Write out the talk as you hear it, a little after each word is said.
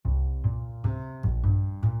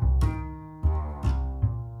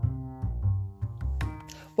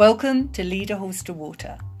Welcome to Lead a Horse to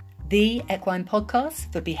Water, the equine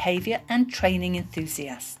podcast for behaviour and training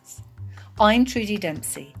enthusiasts. I'm Trudy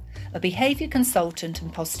Dempsey, a behaviour consultant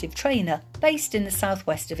and positive trainer based in the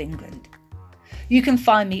southwest of England. You can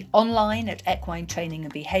find me online at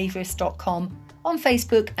equinetrainingandbehaviourist.com, on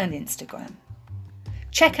Facebook and Instagram.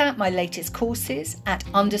 Check out my latest courses at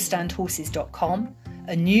understandhorses.com,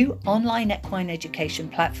 a new online equine education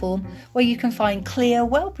platform where you can find clear,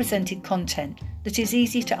 well-presented content that is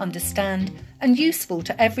easy to understand and useful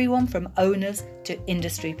to everyone from owners to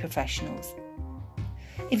industry professionals.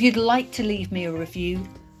 If you'd like to leave me a review,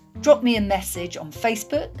 drop me a message on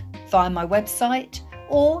Facebook, via my website,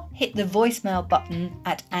 or hit the voicemail button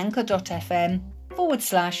at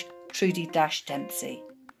anchor.fm/Trudy-Dempsey.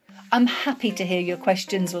 I'm happy to hear your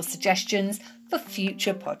questions or suggestions for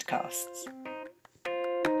future podcasts.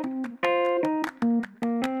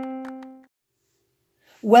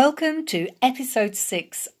 Welcome to episode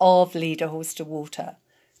 6 of Lead a Horse to Water.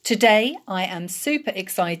 Today I am super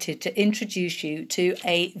excited to introduce you to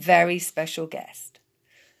a very special guest.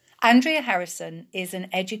 Andrea Harrison is an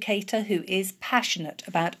educator who is passionate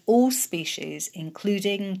about all species,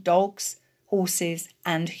 including dogs, horses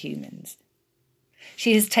and humans.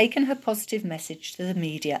 She has taken her positive message to the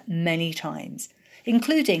media many times,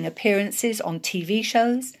 including appearances on TV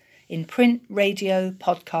shows, in print, radio,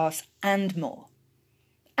 podcasts and more.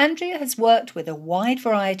 Andrea has worked with a wide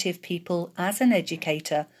variety of people as an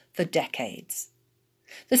educator for decades.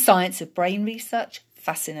 The science of brain research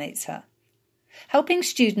fascinates her. Helping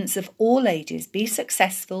students of all ages be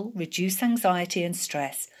successful, reduce anxiety and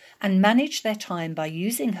stress, and manage their time by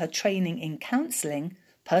using her training in counselling,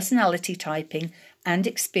 personality typing, and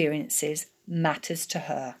experiences matters to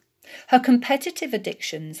her. Her competitive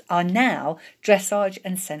addictions are now dressage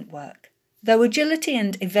and scent work, though agility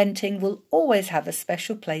and eventing will always have a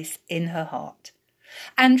special place in her heart.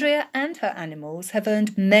 Andrea and her animals have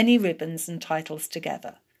earned many ribbons and titles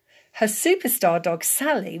together. Her superstar dog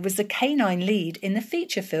Sally was the canine lead in the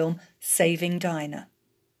feature film Saving Dinah.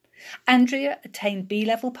 Andrea attained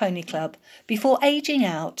B-Level Pony Club before aging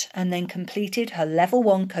out and then completed her Level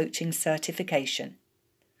 1 coaching certification.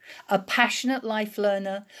 A passionate life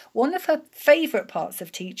learner, one of her favourite parts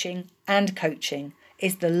of teaching and coaching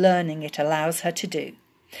is the learning it allows her to do.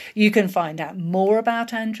 You can find out more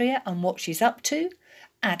about Andrea and what she's up to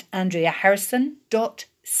at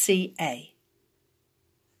andreaharrison.ca.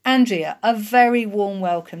 Andrea, a very warm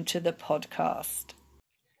welcome to the podcast.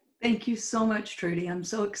 Thank you so much, Trudy. I'm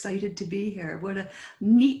so excited to be here. What a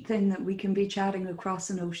neat thing that we can be chatting across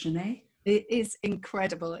an ocean, eh? It is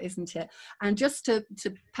incredible, isn't it? And just to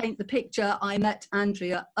paint the picture, I met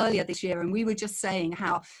Andrea earlier this year and we were just saying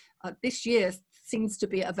how this year seems to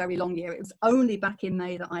be a very long year. It was only back in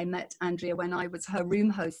May that I met Andrea when I was her room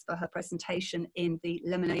host for her presentation in the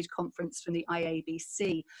Lemonade conference from the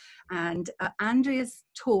IABC. And Andrea's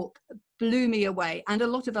talk blew me away and a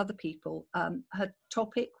lot of other people. Her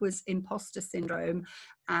topic was imposter syndrome,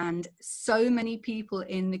 and so many people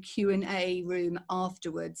in the Q&A room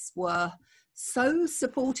afterwards were so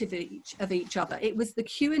supportive of each other. It was the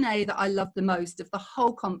Q&A that I loved the most of the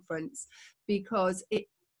whole conference, because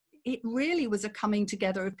it really was a coming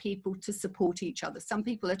together of people to support each other. Some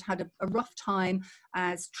people had had a rough time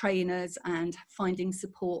as trainers and finding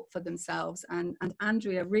support for themselves. And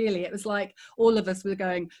Andrea, really, it was like all of us were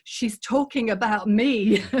going, she's talking about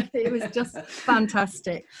me. It was just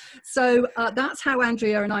fantastic. So that's how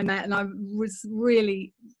Andrea and I met. And I was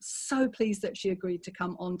really so pleased that she agreed to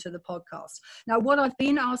come onto the podcast. Now, what I've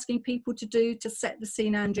been asking people to do to set the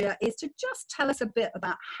scene, Andrea, is to just tell us a bit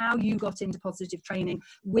about how you got into positive training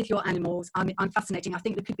with your animals. I mean, I'm fascinating. I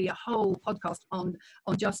think there could be a whole podcast on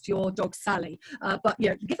just your dog Sally. But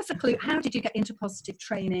yeah, give us a clue. How did you get into positive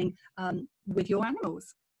training with your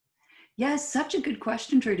animals? Yes, such a good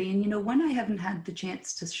question, Trudy. And you know, one I haven't had the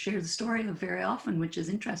chance to share the story of very often, which is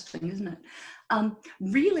interesting, isn't it?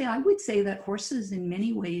 Really, I would say that horses in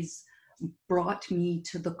many ways brought me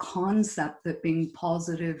to the concept that being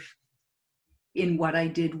positive in what I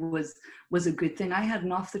did was a good thing. I had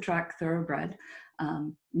an off-the-track thoroughbred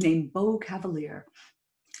named Beau Cavalier.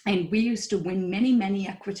 And we used to win many, many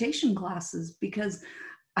equitation classes because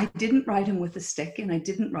I didn't ride him with a stick and I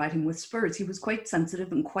didn't ride him with spurs. He was quite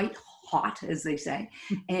sensitive and quite hot, as they say.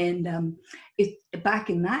 And back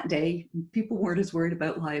in that day, people weren't as worried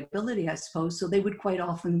about liability, I suppose. So they would quite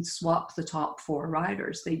often swap the top 4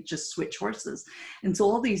 riders. They'd just switch horses. And so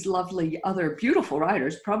all these lovely other beautiful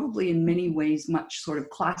riders, probably in many ways much sort of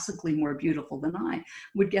classically more beautiful than I,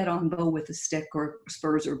 would get on Beau with a stick or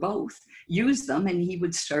spurs or both, use them, and he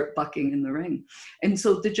would start bucking in the ring. And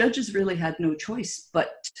so the judges really had no choice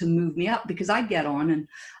but to move me up, because I'd get on, and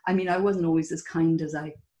I mean, I wasn't always as kind as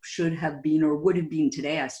I should have been or would have been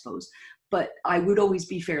today, I suppose. But I would always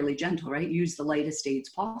be fairly gentle, right? Use the lightest aids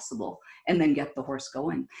possible and then get the horse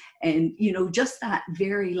going. And, you know, just that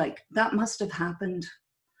very, like, that must have happened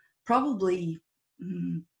probably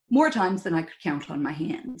more times than I could count on my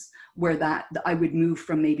hands, where that I would move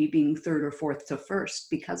from maybe being 3rd or 4th to 1st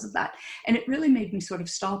because of that. And it really made me sort of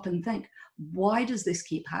stop and think, why does this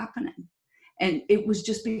keep happening? And it was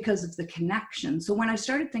just because of the connection. So when I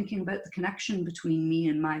started thinking about the connection between me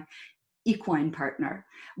and my equine partner,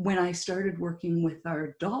 when I started working with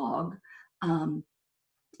our dog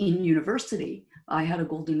in university, I had a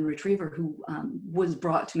golden retriever who was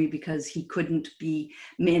brought to me because he couldn't be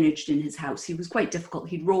managed in his house. He was quite difficult.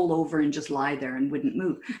 He'd roll over and just lie there and wouldn't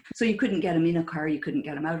move. So you couldn't get him in a car, you couldn't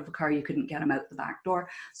get him out of a car, you couldn't get him out the back door.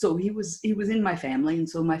 So he was in my family. And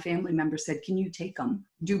so my family member said, can you take him,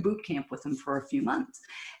 do boot camp with him for a few months?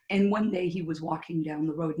 And one day he was walking down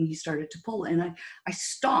the road and he started to pull. And I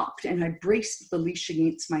stopped and I braced the leash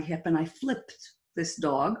against my hip and I flipped this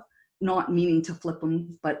dog, not meaning to flip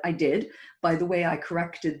him, but I did, by the way I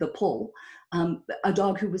corrected the pull. A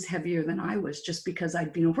dog who was heavier than I was, just because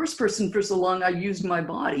I'd been a horse person for so long, I used my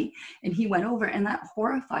body, and he went over, and that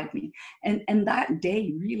horrified me. And that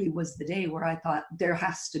day really was the day where I thought there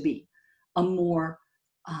has to be a more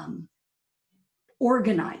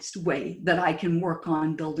organized way that I can work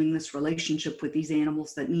on building this relationship with these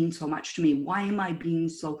animals that mean so much to me. Why am I being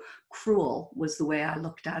so cruel, was the way I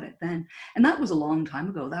looked at it then. And that was a long time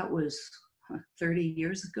ago. That was 30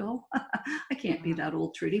 years ago. I can't be that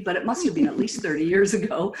old, Trudy, but it must have been at least 30 years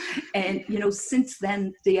ago. And, you know, since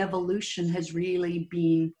then, the evolution has really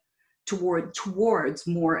been towards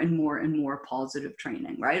more and more and more positive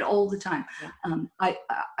training, right? All the time. I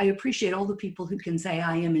appreciate all the people who can say,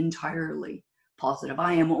 I am entirely positive.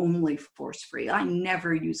 I am only force free. I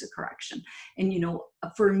never use a correction. And, you know,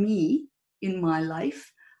 for me in my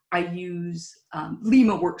life, I use,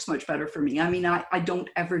 Lima works much better for me. I mean, I don't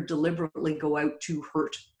ever deliberately go out to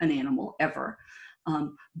hurt an animal ever.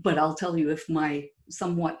 But I'll tell you, if my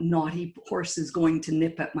somewhat naughty horse is going to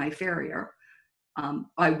nip at my farrier,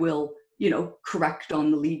 I will, you know, correct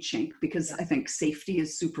on the lead shank, because I think safety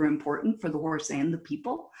is super important for the horse and the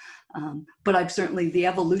people. But I've certainly, the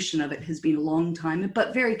evolution of it has been a long time,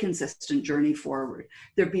 but very consistent journey forward.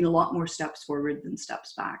 There have been a lot more steps forward than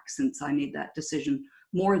steps back since I made that decision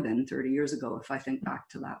more than 30 years ago, if I think back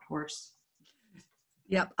to that horse.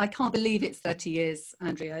 Yeah, I can't believe it's 30 years,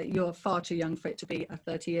 Andrea. You're far too young for it to be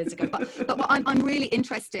 30 years ago. But what I'm really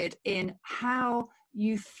interested in how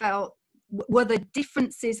you felt. Were there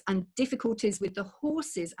differences and difficulties with the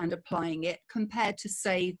horses and applying it compared to,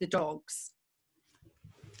 say, the dogs?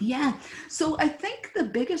 Yeah, so I think the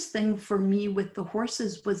biggest thing for me with the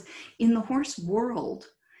horses was, in the horse world,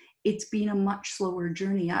 it's been a much slower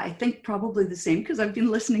journey. I think probably the same, because I've been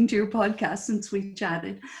listening to your podcast since we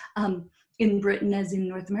chatted, in Britain as in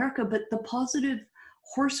North America. But the positive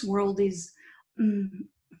horse world is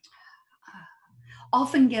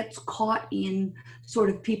often gets caught in sort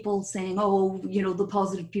of people saying, oh, you know, the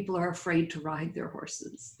positive people are afraid to ride their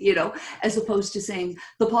horses, you know, as opposed to saying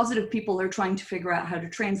the positive people are trying to figure out how to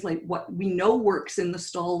translate what we know works in the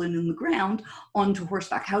stall and in the ground onto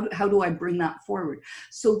horseback. How do I bring that forward?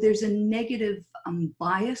 So there's a negative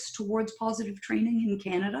bias towards positive training in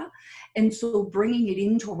Canada. And so bringing it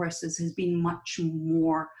into horses has been much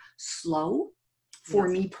more slow for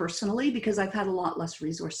me personally, because I've had a lot less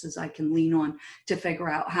resources I can lean on to figure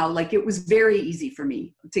out how. Like, it was very easy for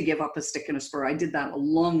me to give up a stick and a spur. I did that a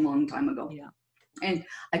long, long time ago. Yeah. And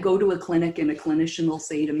I go to a clinic and a clinician will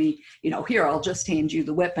say to me, you know, here, I'll just hand you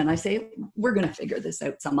the whip. And I say, we're going to figure this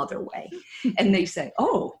out some other way. And they say,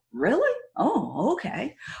 oh, really? Oh,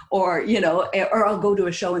 okay. Or, you know, or I'll go to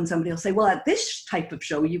a show and somebody will say, well, at this type of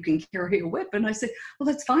show, you can carry a whip. And I say, well,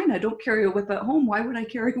 that's fine. I don't carry a whip at home. Why would I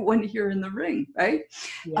carry one here in the ring? Right.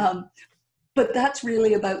 Yeah. But that's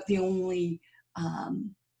really about the only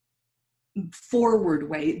forward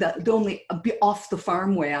way, the only off the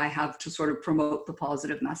farm way I have to sort of promote the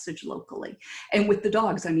positive message locally. And with the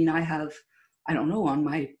dogs, I mean, I have I don't know, on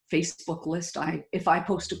my Facebook list, if I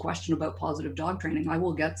post a question about positive dog training, I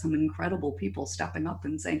will get some incredible people stepping up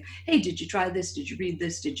and saying, hey, did you try this? Did you read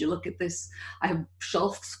this? Did you look at this? I have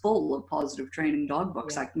shelves full of positive training dog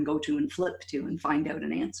books I can go to and flip to and find out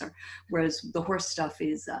an answer. Whereas the horse stuff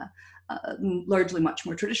is largely much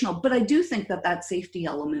more traditional. But I do think that that safety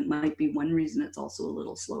element might be one reason it's also a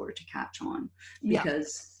little slower to catch on,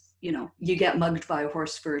 because, you know, you get mugged by a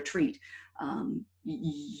horse for a treat.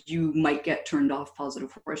 You might get turned off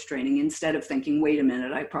positive horse training instead of thinking, wait a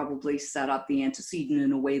minute, I probably set up the antecedent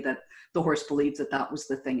in a way that the horse believes that that was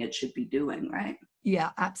the thing it should be doing, right?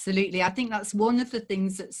 Yeah, absolutely. I think that's one of the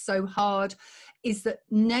things that's so hard, is that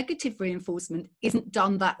negative reinforcement isn't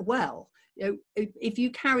done that well. You know, if you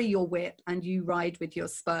carry your whip and you ride with your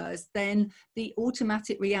spurs, then the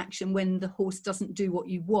automatic reaction when the horse doesn't do what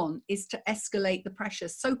you want is to escalate the pressure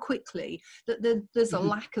so quickly that there's a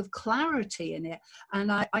lack of clarity in it. And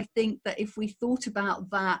I think that if we thought about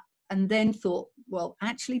that and then thought, well,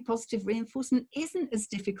 actually positive reinforcement isn't as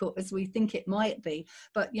difficult as we think it might be,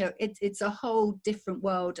 but you know, it's a whole different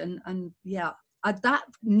world. And yeah, that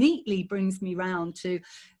neatly brings me round to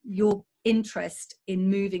your interest in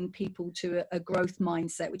moving people to a growth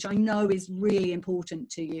mindset, which I know is really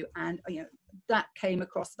important to you. And you know, that came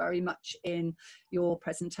across very much in your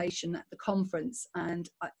presentation at the conference. And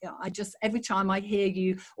I just, every time I hear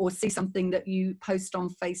you or see something that you post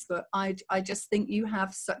on Facebook, I just think you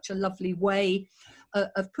have such a lovely way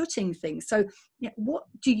of putting things. So yeah, what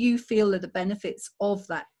do you feel are the benefits of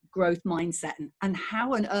that growth mindset, and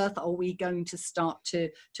how on earth are we going to start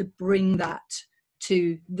to bring that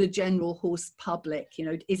to the general horse public? You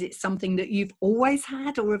know, is it something that you've always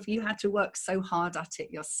had, or have you had to work so hard at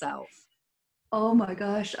it yourself? Oh my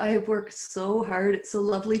gosh, I have worked so hard. It's so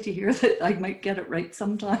lovely to hear that I might get it right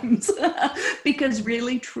sometimes. Because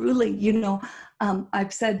really, truly, you know,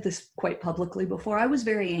 I've said this quite publicly before. I was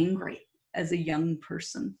very angry as a young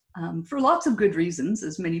person, for lots of good reasons,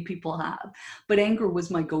 as many people have. But anger was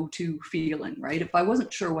my go-to feeling, right? If I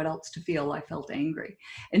wasn't sure what else to feel, I felt angry.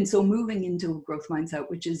 And so moving into a growth mindset,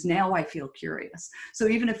 which is now I feel curious. So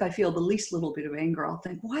even if I feel the least little bit of anger, I'll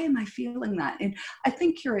think, why am I feeling that? And I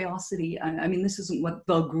think curiosity, I mean, this isn't what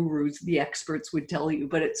the gurus, the experts would tell you,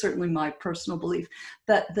 but it's certainly my personal belief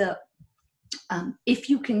that if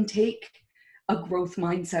you can take a growth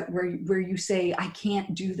mindset where you say, I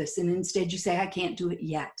can't do this, and instead you say, I can't do it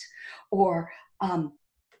yet, or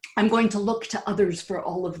I'm going to look to others for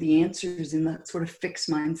all of the answers in that sort of fixed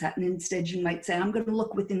mindset. And instead you might say, I'm going to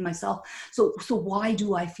look within myself. So why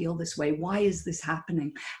do I feel this way? Why is this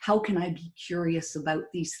happening? How can I be curious about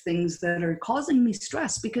these things that are causing me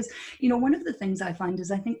stress? Because, you know, one of the things I find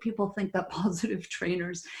is I think people think that positive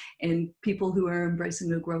trainers and people who are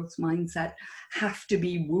embracing a growth mindset have to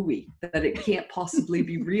be wooey, that it can't possibly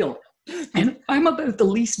be real. And I'm about the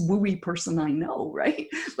least wooey person I know, right?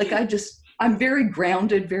 Like I'm very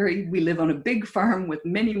grounded, we live on a big farm with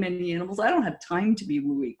many, many animals. I don't have time to be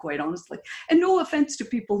wooey, quite honestly. And no offense to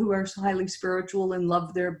people who are highly spiritual and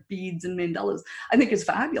love their beads and mandalas. I think it's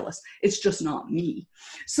fabulous. It's just not me.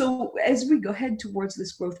 So as we go head towards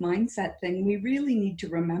this growth mindset thing, we really need to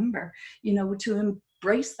remember, you know, to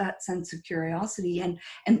embrace that sense of curiosity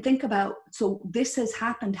and think about, so this has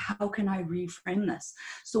happened, how can I reframe this?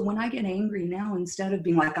 So when I get angry now, instead of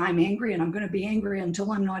being like, I'm angry and I'm going to be angry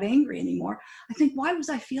until I'm not angry anymore, I think, why was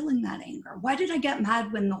I feeling that anger? Why did I get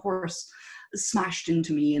mad when the horse smashed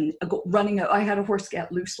into me and running out? I had a horse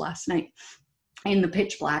get loose last night in the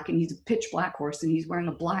pitch black, and he's a pitch black horse, and he's wearing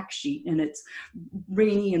a black sheet, and it's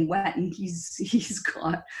rainy and wet, and he's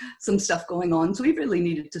got some stuff going on. So he really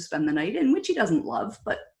needed to spend the night in, which he doesn't love,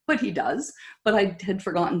 but he does. But I had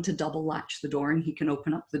forgotten to double latch the door, and he can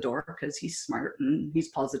open up the door because he's smart and he's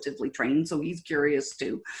positively trained. So he's curious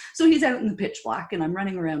too. So he's out in the pitch black, and I'm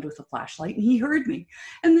running around with a flashlight, and he heard me.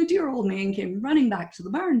 And the dear old man came running back to the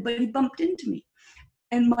barn, but he bumped into me.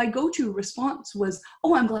 And my go-to response was,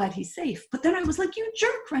 oh, I'm glad he's safe. But then I was like, you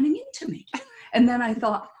jerk, running into me. And then I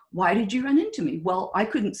thought, why did you run into me? Well, I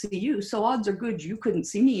couldn't see you, so odds are good you couldn't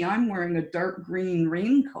see me. I'm wearing a dark green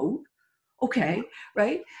raincoat. Okay,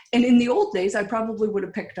 right? And in the old days, I probably would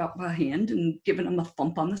have picked up a hand and given him a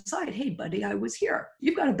thump on the side. Hey, buddy, I was here.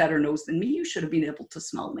 You've got a better nose than me. You should have been able to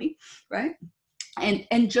smell me, right?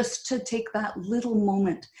 And just to take that little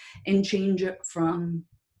moment and change it from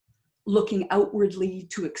looking outwardly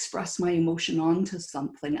to express my emotion onto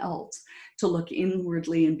something else, to look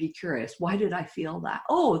inwardly and be curious. Why did I feel that?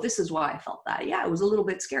 Oh, this is why I felt that. Yeah, it was a little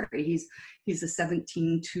bit scary. He's a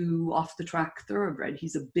 17-2 off the track thoroughbred.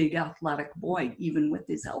 He's a big athletic boy, even with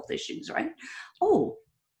his health issues, right? Oh,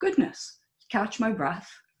 goodness. Catch my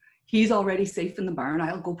breath. He's already safe in the barn.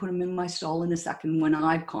 I'll go put him in my stall in a second when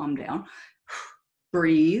I've calmed down.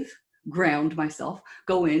 Breathe, ground myself,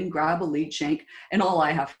 go in, grab a lead shank, and all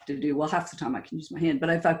I have to do, well, half the time I can use my hand, but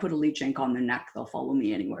if I put a lead shank on their neck, they'll follow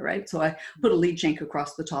me anywhere, right? So I put a lead shank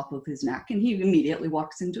across the top of his neck, and he immediately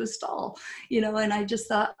walks into a stall, you know, and I just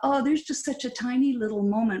thought, oh, there's just such a tiny little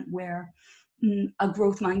moment where a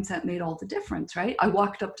growth mindset made all the difference, right? I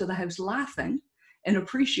walked up to the house laughing and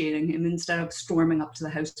appreciating him instead of storming up to the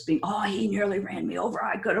house being, oh, he nearly ran me over.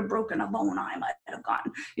 I could have broken a bone. I might have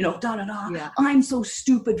gotten, you know, da da da. Yeah. I'm so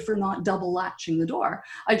stupid for not double latching the door.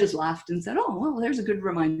 I just laughed and said, oh, well, there's a good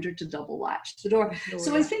reminder to double latch the door.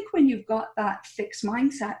 So I think when you've got that fixed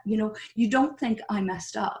mindset, you know, you don't think I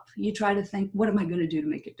messed up. You try to think, what am I going to do to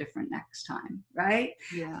make it different next time, right?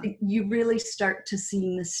 Yeah. You really start to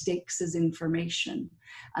see mistakes as information.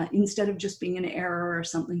 Instead of just being an error or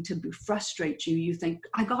something to frustrate you, you think,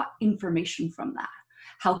 I got information from that.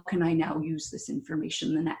 How can I now use this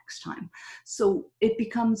information the next time? So it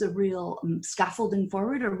becomes a real scaffolding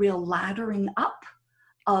forward, a real laddering up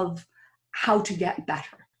of how to get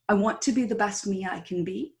better. I want to be the best me I can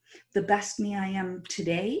be. The best me I am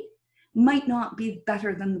today might not be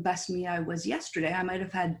better than the best me I was yesterday. I might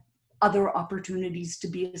have had other opportunities to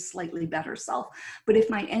be a slightly better self. But if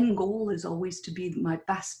my end goal is always to be my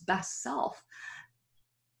best self,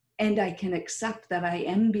 and I can accept that I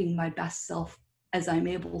am being my best self as I'm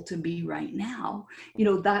able to be right now, you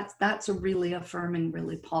know, that's a really affirming,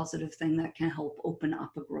 really positive thing that can help open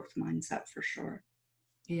up a growth mindset for sure.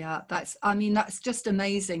 Yeah, that's just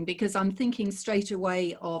amazing, because I'm thinking straight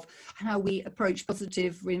away of how we approach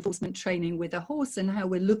positive reinforcement training with a horse and how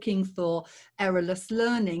we're looking for errorless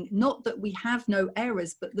learning. Not that we have no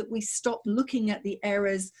errors, but that we stop looking at the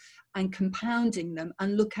errors and compounding them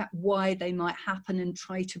and look at why they might happen and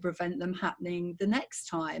try to prevent them happening the next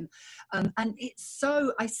time. And it's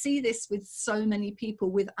so, I see this with so many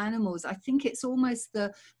people with animals. I think it's almost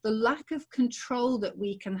the lack of control that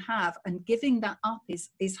we can have, and giving that up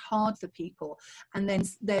is hard for people. And then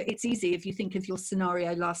it's easy, if you think of your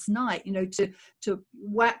scenario last night, you know, to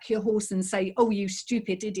whack your horse and say, oh, you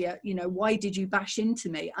stupid idiot, you know, why did you bash into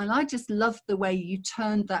me? And I just loved the way you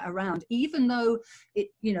turned that around. Even though it,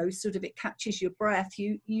 you know, sort of it catches your breath,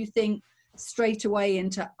 you think straight away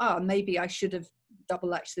into, maybe I should have double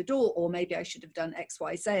latched the door, or maybe I should have done X,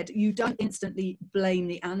 Y, Z. You don't instantly blame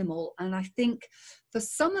the animal. And I think for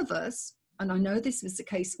some of us, and I know this was the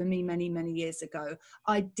case for me many, many years ago,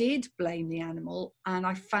 I did blame the animal, and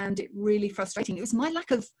I found it really frustrating. It was my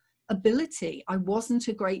lack of ability. I wasn't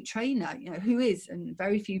a great trainer, you know, who is, and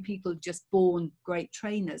very few people just born great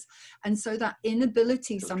trainers. And so that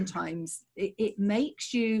inability sometimes, it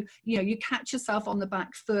makes you, you know, you catch yourself on the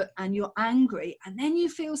back foot and you're angry, and then you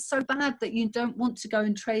feel so bad that you don't want to go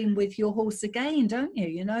and train with your horse again, don't you?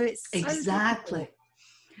 You know, it's so exactly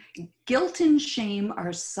difficult. Guilt and shame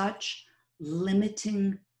are such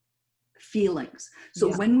limiting feelings.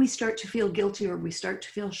 So when we start to feel guilty or we start to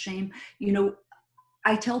feel shame, you know,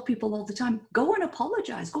 I tell people all the time, go and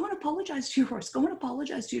apologize. Go and apologize to your horse. Go and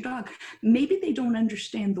apologize to your dog. Maybe they don't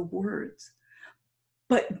understand the words,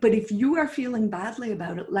 but if you are feeling badly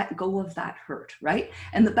about it, let go of that hurt, right?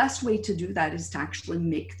 And the best way to do that is to actually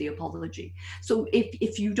make the apology. So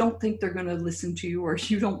if you don't think they're going to listen to you, or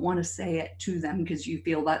you don't want to say it to them because you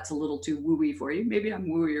feel that's a little too wooey for you, maybe I'm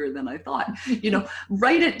wooier than I thought, you know,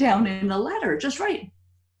 write it down in a letter. Just write,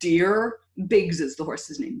 Dear Biggs is the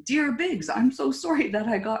horse's name. Dear Biggs, I'm so sorry that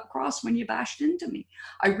I got cross when you bashed into me.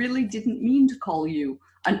 I really didn't mean to call you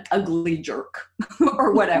an ugly jerk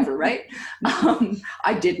or whatever, right?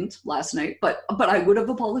 I didn't last night, but I would have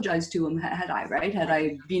apologized to him had I, right? Had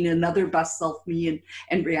I been another best self me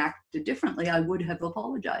and reacted differently, I would have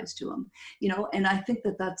apologized to him, you know? And I think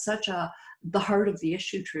that that's such the heart of the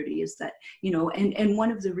issue, Trudy, is that, you know, and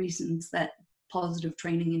one of the reasons that positive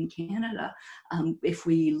training in Canada, if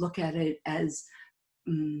we look at it as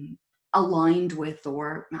aligned with,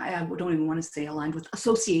 or I don't even want to say aligned with,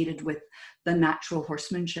 associated with the natural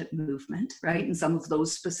horsemanship movement, right? And some of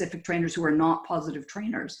those specific trainers who are not positive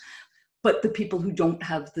trainers, but the people who don't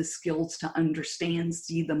have the skills to understand,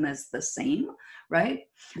 see them as the same, right?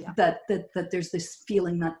 Yeah. That there's this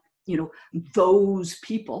feeling that, you know, those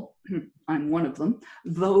people, I'm one of them,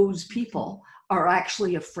 those people are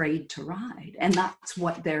actually afraid to ride. And that's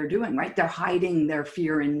what they're doing, right? They're hiding their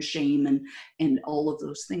fear and shame and all of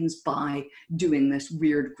those things by doing this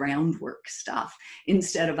weird groundwork stuff,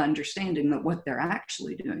 instead of understanding that what they're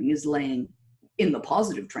actually doing is laying in the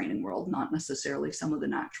positive training world, not necessarily some of the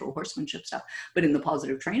natural horsemanship stuff, but in the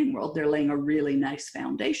positive training world, they're laying a really nice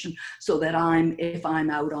foundation so that if I'm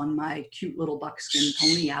out on my cute little buckskin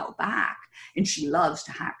pony out back, and she loves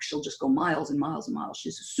to hack, she'll just go miles and miles and miles.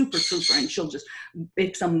 She's a super trooper, and she'll just,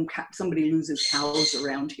 if somebody loses cows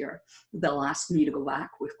around here, they'll ask me to go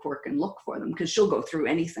back with Cork and look for them, because she'll go through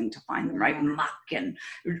anything to find them, right? Muck and,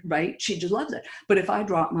 right? She just loves it. But if I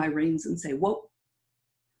drop my reins and say, whoa,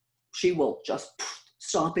 she will just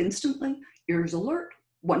stop instantly, ears alert,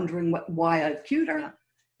 wondering why I've cued her,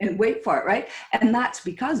 and wait for it, right? And that's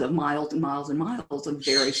because of miles and miles and miles of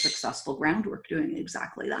very successful groundwork doing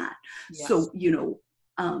exactly that. Yes. So,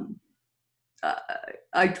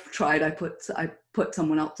 I put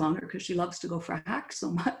someone else on her because she loves to go for a hack so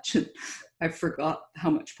much, and I forgot how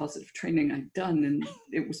much positive training I'd done, and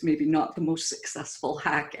it was maybe not the most successful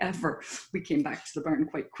hack ever. We came back to the barn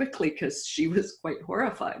quite quickly because she was quite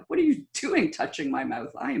horrified. What are you doing touching my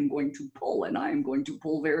mouth? I am going to pull, and I am going to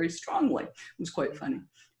pull very strongly. It was quite funny.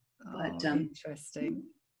 But interesting.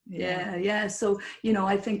 Yeah. So,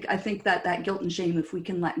 I think that guilt and shame, if we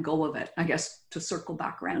can let go of it, I guess, to circle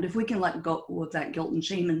back around, if we can let go of that guilt and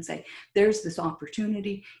shame and say, there's this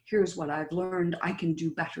opportunity, here's what I've learned, I can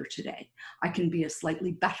do better today. I can be a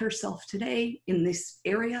slightly better self today in this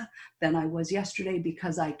area than I was yesterday,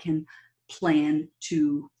 because I can plan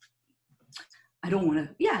to,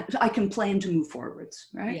 I can plan to move forwards,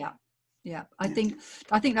 right? Yeah, I think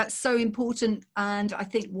that's so important. And I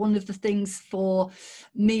think one of the things for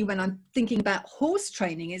me when I'm thinking about horse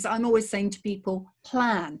training is I'm always saying to people,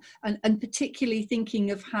 plan, and particularly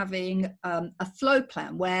thinking of having a flow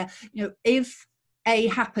plan where, if A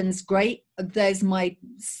happens, great, there's my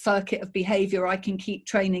circuit of behavior, I can keep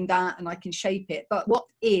training that and I can shape it. But what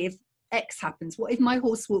if X happens? What if my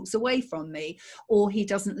horse walks away from me, or he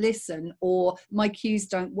doesn't listen, or my cues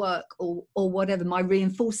don't work, or whatever, my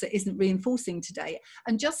reinforcer isn't reinforcing today?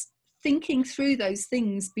 And just thinking through those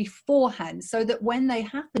things beforehand, so that when they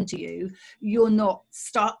happen to you, you're not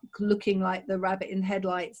stuck looking like the rabbit in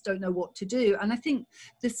headlights, don't know what to do. And I think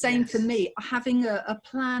the same for me, having a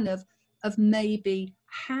plan of maybe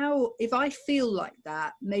how, if I feel like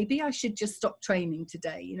that, maybe I should just stop training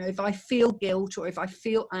today. If I feel guilt or if I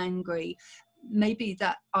feel angry, maybe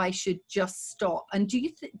that I should just stop. And do you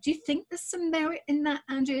think there's some merit in that,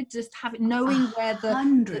 Andrea? Just knowing where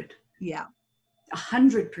 100. Yeah.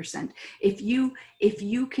 100%. If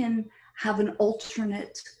you can have an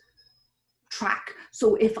alternate track.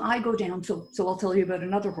 So if I go down, so I'll tell you about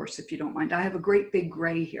another horse, if you don't mind. I have a great big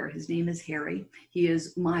gray here. His name is Harry. He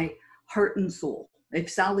is my heart and soul. If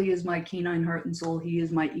Sally is my canine heart and soul, he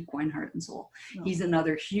is my equine heart and soul. Oh. He's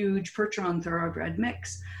another huge Percheron thoroughbred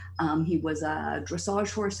mix. He was a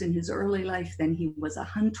dressage horse in his early life, then he was a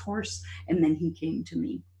hunt horse, and then he came to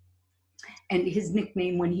me. And his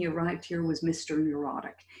nickname when he arrived here was Mr.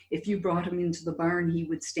 Neurotic. If you brought him into the barn, he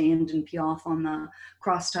would stand and pee off on the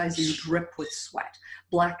cross ties and drip with sweat.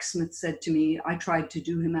 Blacksmith said to me, I tried to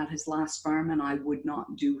do him at his last farm and I would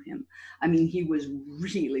not do him. I mean, he was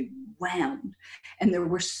really wound. And there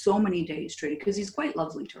were so many days, Trudy, because he's quite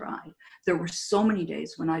lovely to ride. There were so many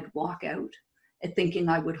days when I'd walk out thinking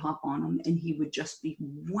I would hop on him and he would just be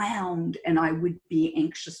wound and I would be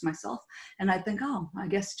anxious myself. And I'd think, oh, I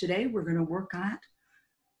guess today we're going to work at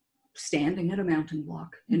standing at a mountain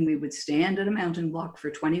block. And we would stand at a mountain block for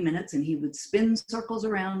 20 minutes and he would spin circles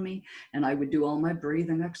around me and I would do all my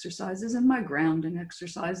breathing exercises and my grounding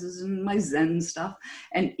exercises and my Zen stuff.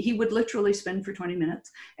 And he would literally spin for 20 minutes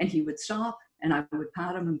and he would stop and I would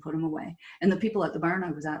pat him and put him away. And the people at the barn I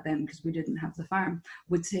was at then, because we didn't have the farm,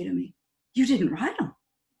 would say to me, you didn't ride him.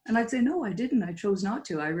 And I'd say, no, I didn't. I chose not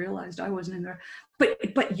to. I realized I wasn't in there.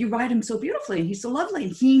 But you ride him so beautifully and he's so lovely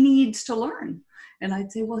and he needs to learn. And I'd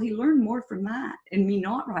say, well, he learned more from that and me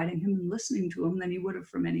not riding him and listening to him than he would have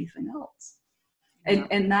from anything else.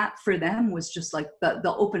 And that for them was just like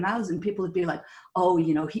the open eyes, and people would be like, oh,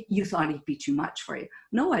 you thought he'd be too much for you.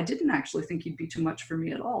 No, I didn't actually think he'd be too much for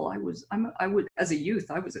me at all. I would, as a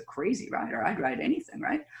youth, I was a crazy rider. I'd ride anything,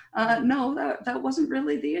 right? No, that wasn't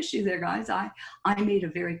really the issue there, guys. I made a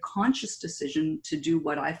very conscious decision to do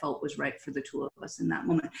what I felt was right for the two of us in that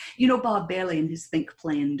moment. Bob Bailey and his Think,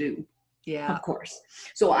 Plan, Do. Yeah, of course.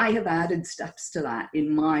 So I have added steps to that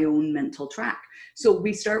in my own mental track. So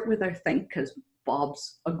we start with our think, because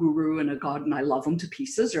Bob's a guru and a god and I love him to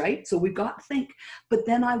pieces, right? So we've got think, but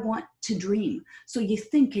then I want to dream. So you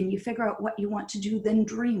think and you figure out what you want to do, then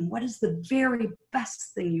dream. What is the very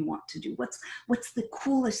best thing you want to do? What's the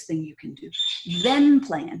coolest thing you can do? Then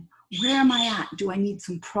plan. Where am I at? Do I need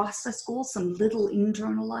some process goals, some little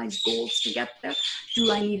internalized goals to get there?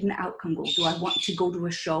 Do I need an outcome goal? Do I want to go to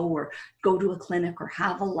a show or go to a clinic or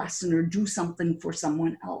have a lesson or do something for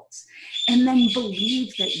someone else? And then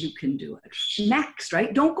believe that you can do it. Next,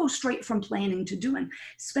 right? Don't go straight from planning to doing.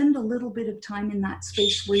 Spend a little bit of time in that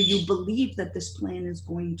space where you believe that this plan is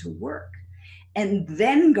going to work, and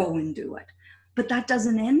then go and do it. But that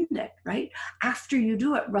doesn't end it, right? After you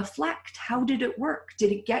do it, reflect. How did it work?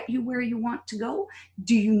 Did it get you where you want to go?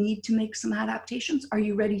 Do you need to make some adaptations? Are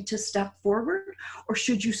you ready to step forward? Or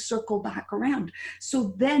should you circle back around?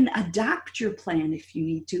 So then adapt your plan if you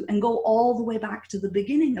need to, and go all the way back to the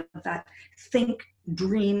beginning of that. Think,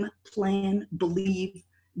 dream, plan, believe,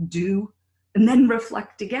 do, and then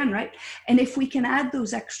reflect again, right? And if we can add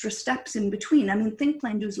those extra steps in between, I mean, think,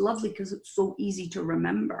 plan, do is lovely because it's so easy to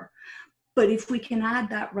remember. But if we can add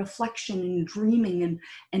that reflection and dreaming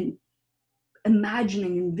and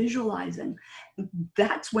imagining and visualizing,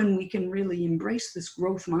 that's when we can really embrace this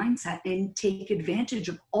growth mindset and take advantage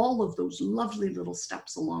of all of those lovely little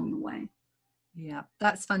steps along the way. Yeah,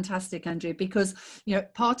 that's fantastic, Andrea, because, you know,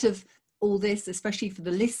 part of all this, especially for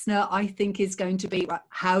the listener, I think is going to be,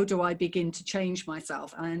 how do I begin to change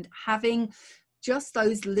myself? And having just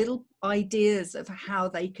those little ideas of how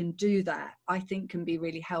they can do that, I think can be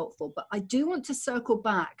really helpful. But I do want to circle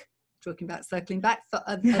back, talking about circling back for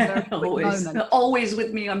a very quick moment. Always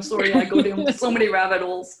with me. I'm sorry, I go down so many rabbit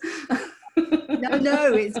holes.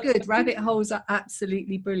 No, it's good. Rabbit holes are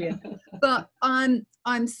absolutely brilliant. But I'm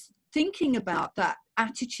thinking about that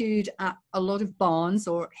attitude at a lot of barns,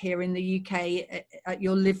 or here in the UK at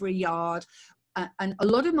your livery yard. And a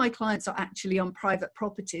lot of my clients are actually on private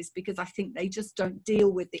properties because I think they just don't deal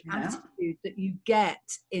with the attitude that you get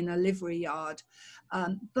in a livery yard.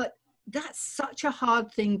 But that's such a hard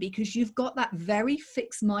thing, because you've got that very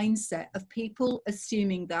fixed mindset of people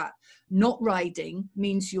assuming that not riding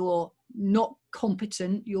means you're not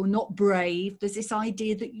competent, you're not brave. There's this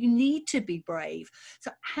idea that you need to be brave.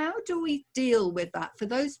 So how do we deal with that for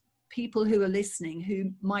those people who are listening who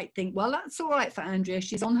might think, well, that's all right for Andrea,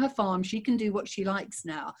 she's on her farm, she can do what she likes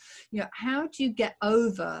now? You know, how do you get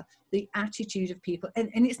over the attitude of people? And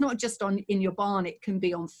it's not just in your barn, it can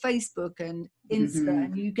be on Facebook and Insta,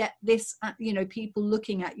 and you get this, you know, people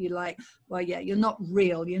looking at you like, well, yeah, you're not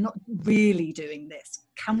real, you're not really doing this.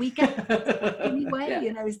 Can we get any way?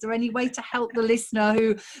 You know, is there any way to help the listener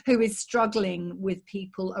who is struggling with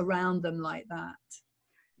people around them like that?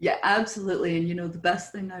 Yeah, absolutely. And, you know, the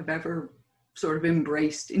best thing I've ever sort of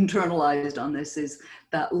embraced, internalized on this is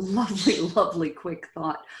that lovely, lovely quick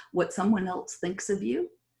thought. What someone else thinks of you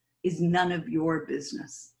is none of your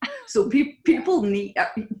business. So people need,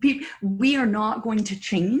 we are not going to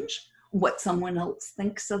change what someone else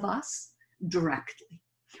thinks of us directly.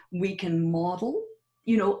 We can model.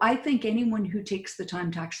 You know, I think anyone who takes the time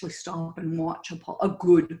to actually stop and watch a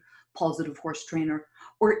good positive horse trainer,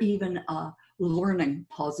 or even a learning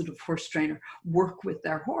positive horse trainer work with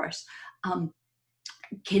their horse,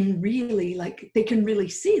 can really, like, they can really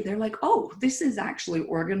see, they're like, oh, this is actually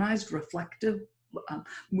organized, reflective,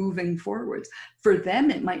 moving forwards. For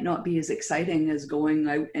them, it might not be as exciting as going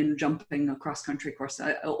out and jumping a cross-country course.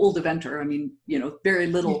 Old eventer, I mean, you know, very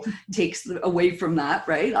little takes away from that,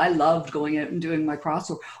 right? I loved going out and doing my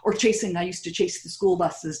cross or chasing. I used to chase the school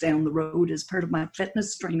buses down the road as part of my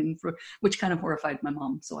fitness training, which kind of horrified my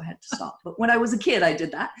mom, so I had to stop. But when I was a kid, I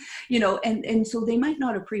did that, you know, and so they might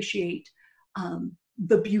not appreciate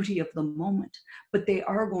the beauty of the moment, but they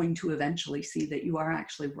are going to eventually see that you are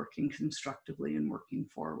actually working constructively and working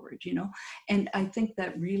forward, you know? And I think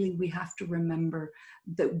that really we have to remember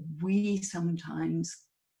that we sometimes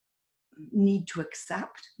need to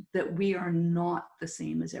accept that we are not the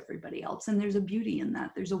same as everybody else. And there's a beauty in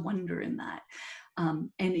that. There's a wonder in that. And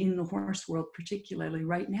in the horse world, particularly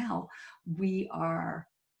right now, we are,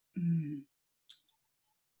 I'm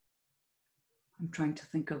trying to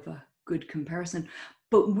think of a good comparison,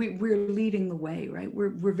 but we're leading the way, right?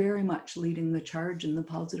 We're very much leading the charge in the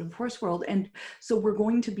positive horse world. And so we're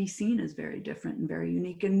going to be seen as very different and very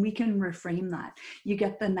unique, and we can reframe that. You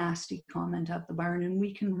get the nasty comment at the barn, and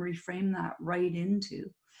we can reframe that right into,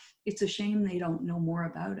 it's a shame they don't know more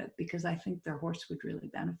about it, because I think their horse would really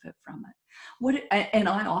benefit from it. And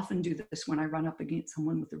I often do this when I run up against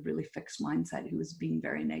someone with a really fixed mindset who is being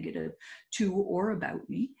very negative to or about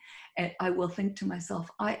me. And I will think to myself,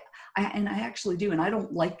 and I actually do, and I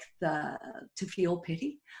don't like to feel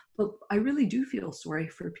pity, but I really do feel sorry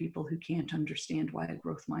for people who can't understand why a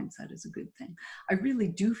growth mindset is a good thing. I really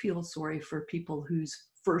do feel sorry for people whose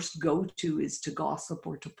first go-to is to gossip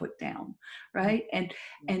or to put down, right?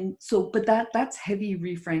 And so, but that's heavy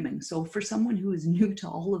reframing. So for someone who is new to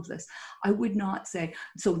all of this, I would not say,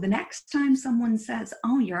 so the next time someone says,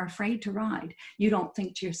 oh, you're afraid to ride, you don't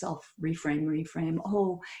think to yourself, reframe,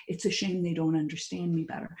 oh, it's a shame they don't understand me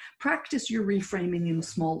better. Practice your reframing in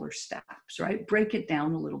smaller steps, right? Break it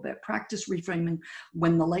down a little bit. Practice reframing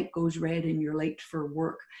when the light goes red and you're late for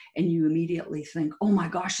work and you immediately think, oh my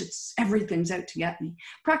gosh, everything's out to get me.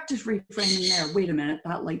 Practice reframing there. Wait a minute,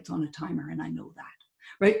 that light's on a timer and I know that.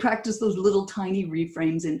 Right? Practice those little tiny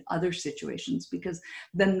reframes in other situations, because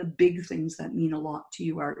then the big things that mean a lot to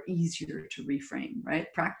you are easier to reframe, right?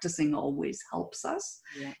 Practicing always helps us.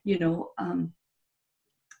 Yeah.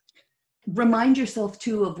 Remind yourself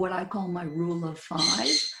too of what I call my rule of 5,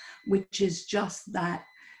 which is just that,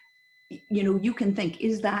 you can think,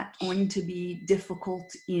 is that going to be difficult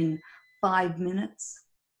in 5 minutes,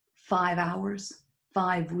 5 hours,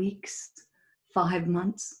 5 weeks, 5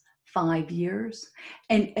 months, 5 years?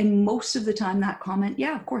 And most of the time that comment,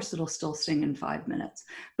 yeah, of course it'll still sting in 5 minutes.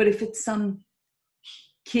 But if it's some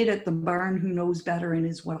kid at the barn who knows better and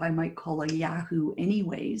is what I might call a yahoo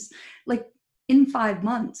anyways, like in 5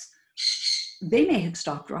 months, they may have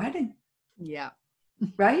stopped riding. Yeah.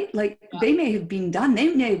 Right? Like they may have been done. They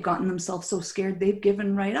may have gotten themselves so scared they've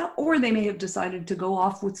given right up, or they may have decided to go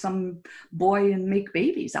off with some boy and make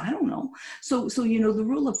babies. I don't know. So the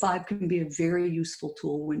rule of 5 can be a very useful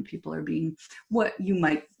tool when people are being what you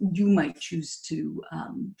might choose to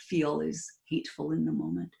feel is hateful in the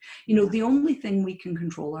moment. The only thing we can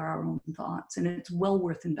control are our own thoughts, and it's well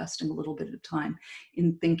worth investing a little bit of time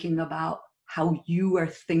in thinking about how you are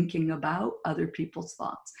thinking about other people's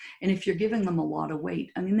thoughts. And if you're giving them a lot of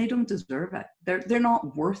weight, I mean, they don't deserve it. They're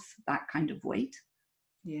not worth that kind of weight.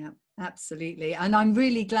 Yeah, absolutely. And I'm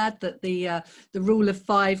really glad that the rule of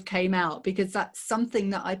 5 came out, because that's something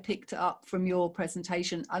that I picked up from your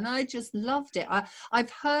presentation and I just loved it.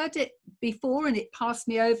 I've heard it before and it passed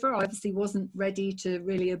me over. I obviously wasn't ready to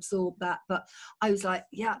really absorb that, but I was like,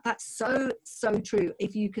 yeah, that's so true.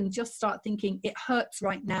 If you can just start thinking, it hurts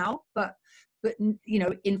right now, but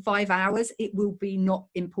in 5 hours it will be not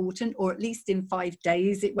important, or at least in 5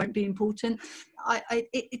 days it won't be important.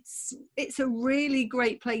 It's a really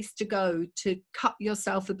great place to go to cut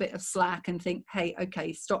yourself a bit of slack and think, hey,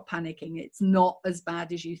 okay, stop panicking. It's not as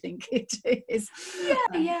bad as you think it is.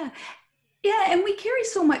 Yeah, and we carry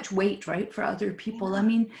so much weight, right, for other people. Yeah. I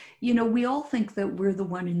mean, we all think that we're the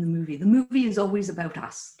one in the movie. The movie is always about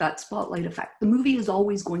us, that spotlight effect. The movie is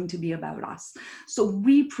always going to be about us. So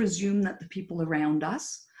we presume that the people around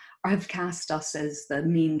us have cast us as the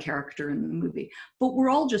main character in the movie. But we're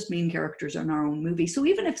all just main characters in our own movie. So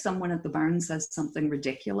even if someone at the barn says something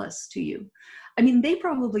ridiculous to you, I mean, they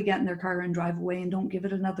probably get in their car and drive away and don't give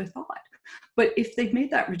it another thought. But if they've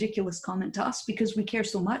made that ridiculous comment to us because we care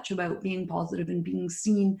so much about being positive and being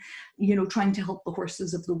seen, trying to help the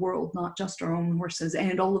horses of the world, not just our own horses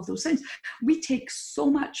and all of those things, we take so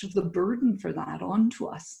much of the burden for that onto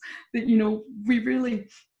us that, we really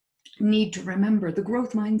need to remember the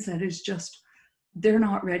growth mindset is just, they're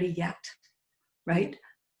not ready yet, right?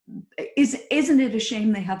 Isn't it a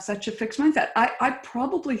shame they have such a fixed mindset? I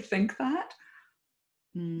probably think that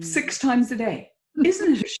 6 times a day.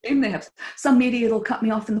 Isn't it a shame they have some idiot will cut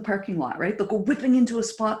me off in the parking lot, right? They'll go whipping into a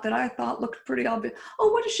spot that I thought looked pretty obvious. Oh,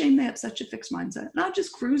 what a shame they have such a fixed mindset. And I'll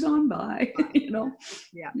just cruise on by,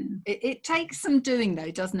 Yeah. It takes some doing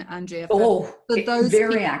though, doesn't it, Andrea? For those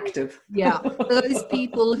very people, active. Yeah. For those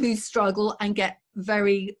people who struggle and get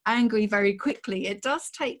very angry very quickly, it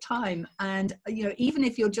does take time. And even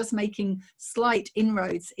if you're just making slight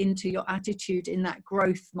inroads into your attitude in that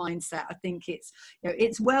growth mindset, I think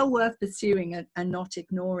it's well worth pursuing and not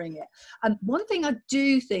ignoring it. And one thing I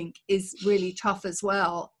do think is really tough as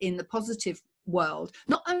well in the positive world,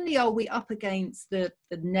 not only are we up against the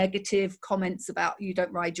negative comments about you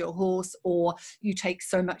don't ride your horse, or you take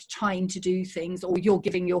so much time to do things, or you're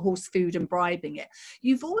giving your horse food and bribing it,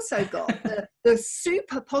 you've also got the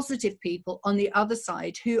super positive people on the other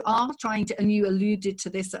side who are trying to, and you alluded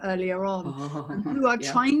to this earlier on, who are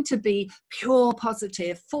trying to be pure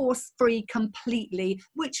positive, force-free completely,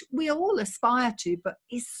 which we all aspire to, but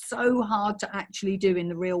is so hard to actually do in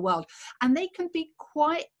the real world. And they can be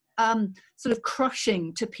quite sort of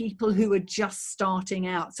crushing to people who are just starting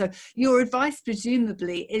out. So your advice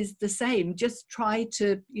presumably is the same. Just try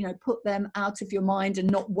to, put them out of your mind and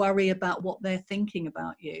not worry about what they're thinking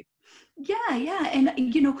about you. Yeah. And,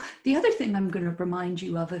 the other thing I'm going to remind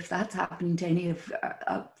you of, if that's happening to any of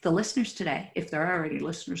the listeners today, if there are any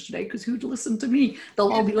listeners today, because who'd listen to me?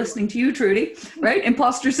 They'll all be listening to you, Trudy, right?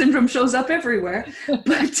 Imposter syndrome shows up everywhere. But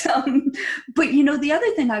the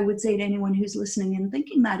other thing I would say to anyone who's listening and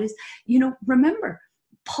thinking that is, remember,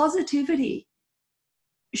 positivity,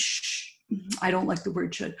 I don't like the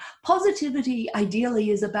word should. Positivity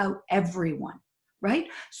ideally is about everyone. Right?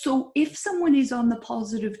 So if someone is on the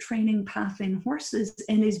positive training path in horses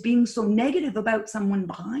and is being so negative about someone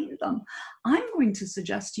behind them, I'm going to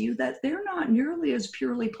suggest to you that they're not nearly as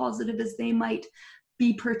purely positive as they might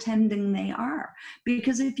be pretending they are.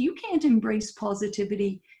 Because if you can't embrace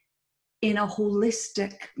positivity in a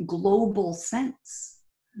holistic, global sense,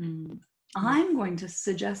 I'm going to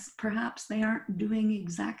suggest perhaps they aren't doing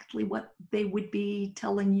exactly what they would be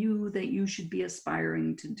telling you that you should be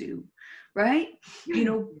aspiring to do, right?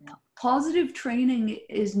 Positive training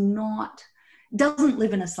doesn't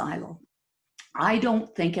live in a silo. I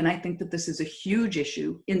don't think, and I think that this is a huge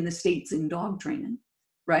issue in the States in dog training,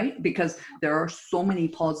 right? Because there are so many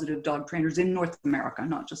positive dog trainers in North America,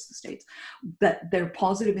 not just the States, that they're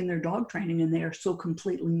positive in their dog training and they are so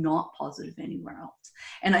completely not positive anywhere else.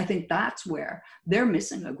 And I think that's where they're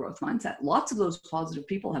missing a growth mindset. Lots of those positive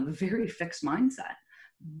people have a very fixed mindset.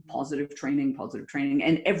 Positive training,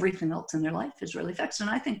 and everything else in their life is really fixed. And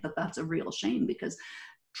I think that that's a real shame, because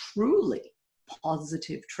truly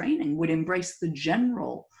positive training would embrace the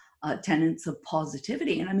general tenets of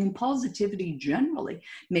positivity. And I mean, positivity generally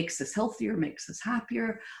makes us healthier, makes us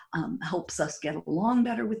happier, helps us get along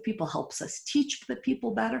better with people, helps us teach the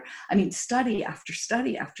people better. I mean, study after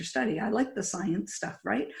study after study, I like the science stuff,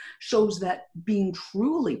 right? Shows that being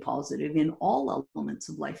truly positive in all elements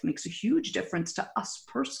of life makes a huge difference to us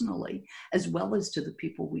personally, as well as to the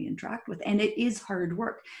people we interact with. And it is hard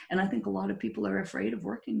work. And I think a lot of people are afraid of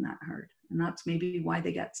working that hard. And that's maybe why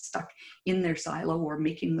they get stuck in their silo or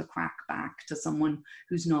making the crack back to someone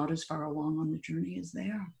who's not as far along on the journey as they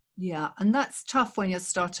are. Yeah, and that's tough when you're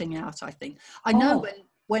starting out, I think. I know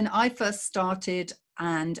when I first started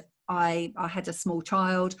and I had a small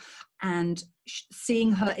child, and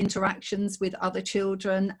seeing her interactions with other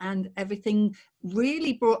children and everything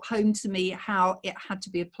really brought home to me how it had to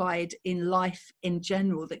be applied in life in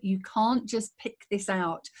general, that you can't just pick this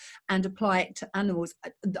out and apply it to animals.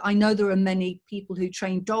 I know there are many people who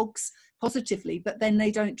train dogs positively, but then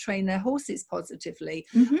they don't train their horses positively.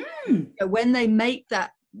 When they make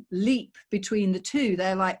that leap between the two,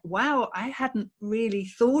 they're like, wow, I hadn't really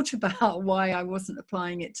thought about why I wasn't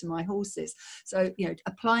applying it to my horses. So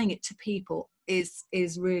applying it to people is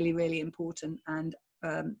really, really important. And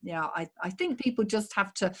I think people just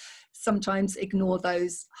have to sometimes ignore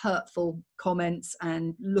those hurtful comments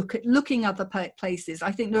and looking other places.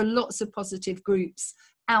 I think there are lots of positive groups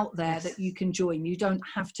out there that you can join. You don't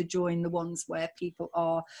have to join the ones where people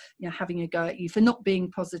are having a go at you for not being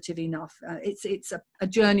positive enough. It's a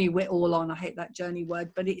journey we're all on. I hate that journey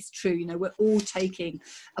word, but it's true. We're all taking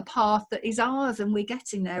a path that is ours, and we're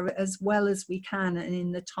getting there as well as we can and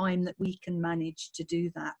in the time that we can manage to do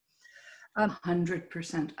that.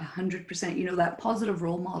 100%. That positive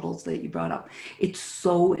role models that you brought up, it's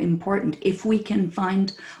so important. If we can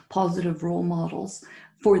find positive role models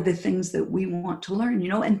for the things that we want to learn,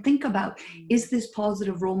 and think about, is this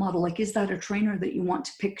positive role model, is that a trainer that you want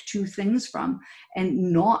to pick two things from and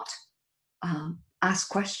not ask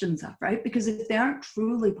questions of, right? Because if they aren't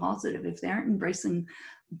truly positive, if they aren't embracing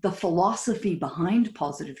the philosophy behind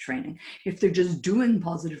positive training, if they're just doing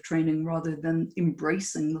positive training rather than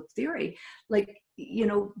embracing the theory,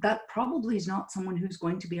 that probably is not someone who's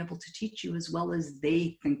going to be able to teach you as well as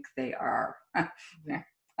they think they are.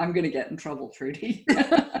 I'm going to get in trouble, Trudy.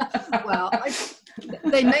 Well,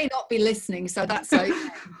 they may not be listening, so that's okay.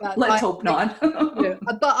 Let's hope not.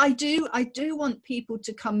 But I do want people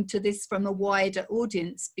to come to this from a wider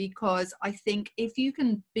audience, because I think if you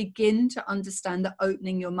can begin to understand that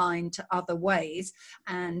opening your mind to other ways,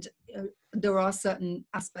 and there are certain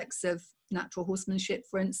aspects of natural horsemanship,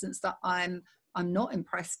 for instance, that I'm not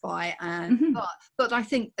impressed by, and but I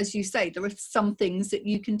think, as you say, there are some things that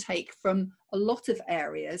you can take from a lot of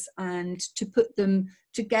areas and to put them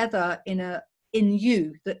together in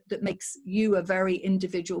you that makes you a very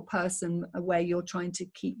individual person, where you're trying to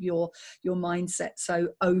keep your mindset so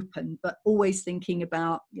open, but always thinking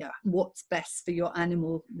about what's best for your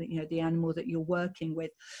animal, the animal that you're working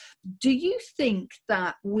with. Do you think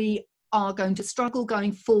that we are going to struggle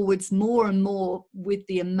going forwards more and more with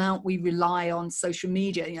the amount we rely on social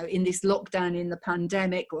media. You know, in this lockdown, in the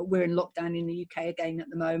pandemic, or we're in lockdown in the UK again at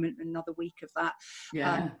the moment, another week of that.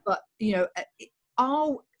 Yeah. But, you know,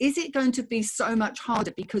 is it going to be so much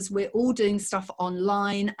harder because we're all doing stuff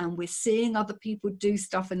online and we're seeing other people do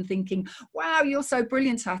stuff and thinking, wow, you're so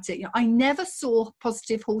brilliant at it. You know, I never saw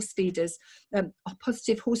positive horse feeders,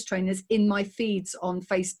 positive horse trainers in my feeds on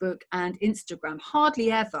Facebook and Instagram.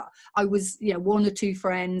 Hardly ever. I was, you know, one or two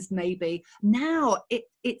friends maybe. Now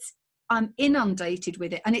I'm inundated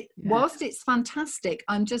with it, and whilst it's fantastic,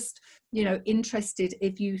 I'm just, you know, interested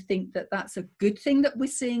if you think that that's a good thing that we're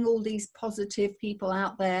seeing all these positive people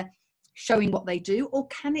out there showing what they do, or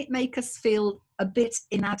can it make us feel a bit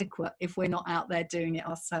inadequate if we're not out there doing it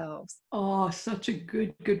ourselves? Oh, such a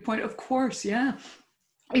good point. Of course, yeah.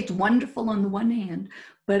 It's wonderful on the one hand,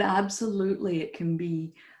 but absolutely it can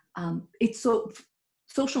be,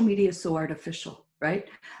 social media is so artificial, right?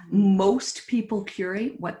 Most people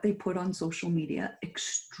curate what they put on social media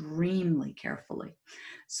extremely carefully.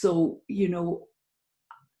 So, you know,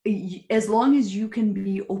 as long as you can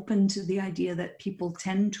be open to the idea that people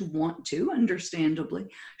tend to want to, understandably,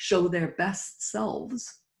 show their best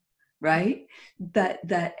selves, right?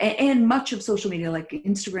 And much of social media, like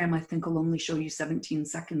Instagram, I think will only show you 17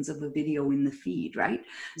 seconds of a video in the feed, right?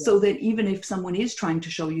 Yes. So that even if someone is trying to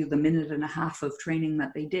show you the minute and a half of training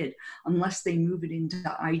that they did, unless they move it into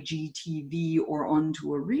IGTV or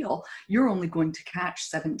onto a reel, you're only going to catch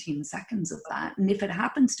 17 seconds of that. And if it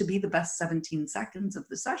happens to be the best 17 seconds of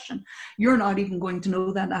the session, you're not even going to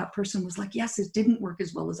know that that person was like, yes, it didn't work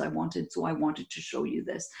as well as I wanted, so I wanted to show you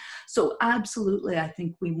this. So absolutely, I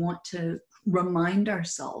think we want to remind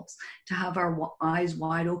ourselves to have our eyes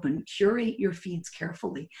wide open, curate your feeds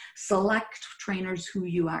carefully, select trainers who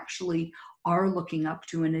you actually are looking up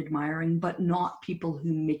to and admiring, but not people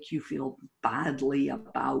who make you feel badly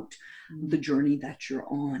about the journey that you're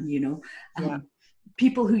on, you know. Yeah.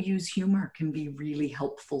 People who use humor can be really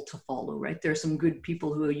helpful to follow, right? There are some good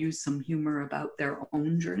people who use some humor about their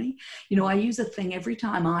own journey. You know, I use a thing every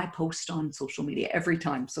time I post on social media, every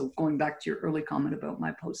time. So going back to your early comment about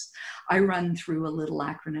my posts, I run through a little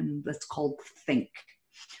acronym that's called THINK.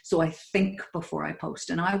 So I think before I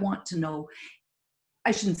post, and I want to know,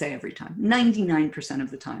 I shouldn't say every time, 99%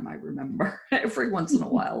 of the time I remember. Every once in a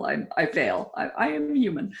while I fail. I am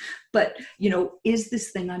human. But, you know, is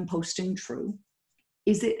this thing I'm posting true?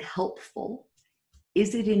 Is it helpful?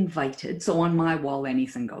 Is it invited? So on my wall,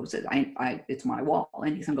 anything goes. It's my wall,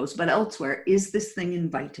 anything goes. But elsewhere, is this thing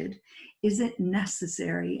invited? Is it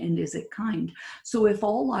necessary? And is it kind? So if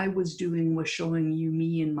all I was doing was showing you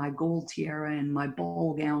me in my gold tiara and my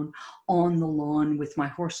ball gown on the lawn with my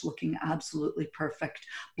horse looking absolutely perfect,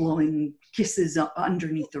 blowing kisses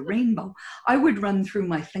underneath the rainbow, I would run through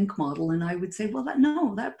my think model and I would say, well,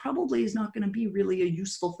 that probably is not going to be really a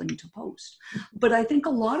useful thing to post. But I think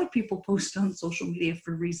a lot of people post on social media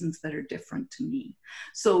for reasons that are different to me.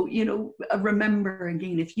 So, you know, remember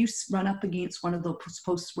again, if you run up against one of those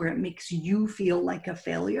posts where it makes you feel like a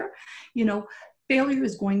failure, you know, failure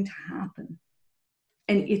is going to happen.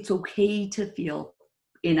 And it's okay to feel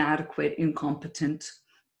inadequate, incompetent,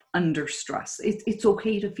 under stress. It's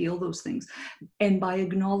okay to feel those things. And by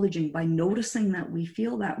acknowledging, by noticing that we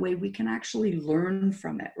feel that way, we can actually learn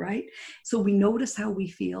from it, right? So we notice how we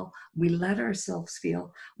feel, we let ourselves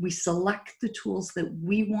feel, we select the tools that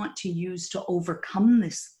we want to use to overcome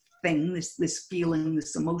this thing, this feeling,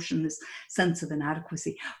 this emotion, this sense of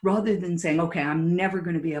inadequacy, rather than saying, okay, I'm never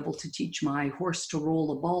going to be able to teach my horse to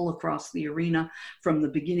roll a ball across the arena from the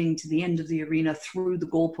beginning to the end of the arena through the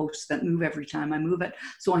goalposts that move every time I move it.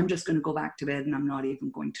 So I'm just going to go back to bed and I'm not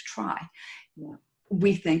even going to try. Yeah.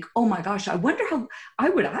 We think, oh my gosh, I wonder how,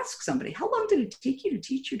 I would ask somebody, how long did it take you to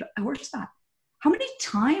teach your horse that? How many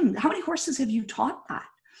horses have you taught that?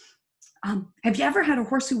 Have you ever had a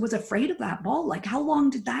horse who was afraid of that ball? Like, how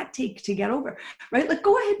long did that take to get over? Right? Like,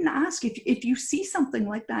 go ahead and ask if you see something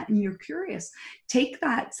like that and you're curious, take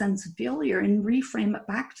that sense of failure and reframe it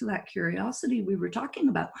back to that curiosity we were talking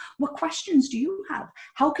about. What questions do you have?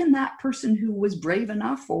 How can that person who was brave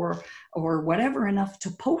enough or whatever enough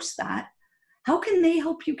to post that, how can they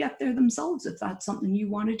help you get there themselves if that's something you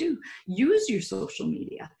want to do? Use your social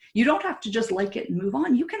media. You don't have to just like it and move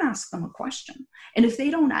on. You can ask them a question. And if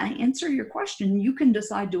they don't answer your question, you can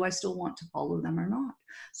decide, do I still want to follow them or not?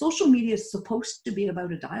 Social media is supposed to be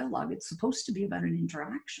about a dialogue. It's supposed to be about an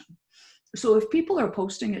interaction. So if people are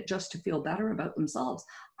posting it just to feel better about themselves,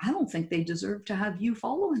 I don't think they deserve to have you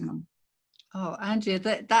following them. Oh, Andrea,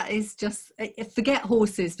 that is just, forget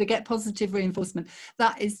horses, forget positive reinforcement.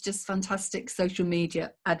 That is just fantastic social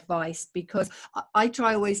media advice, because I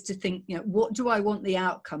try always to think, what do I want the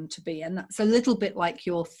outcome to be? And that's a little bit like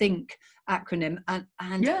your THINK acronym. And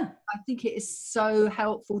Yeah. I think it is so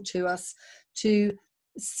helpful to us to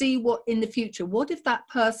see what in the future, what if that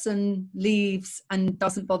person leaves and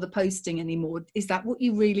doesn't bother posting anymore? Is that what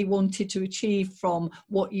you really wanted to achieve from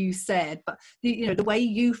what you said? But the way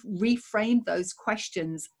you reframed those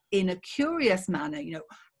questions in a curious manner,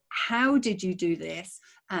 how did you do this,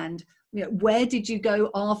 and where did you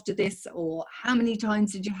go after this, or how many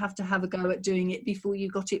times did you have to have a go at doing it before you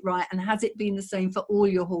got it right, and has it been the same for all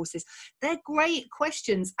your horses? They're great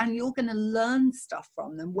questions, and you're going to learn stuff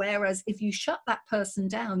from them, whereas if you shut that person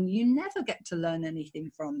down, you never get to learn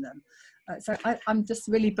anything from them. So I'm just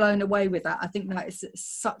really blown away with that. I think that is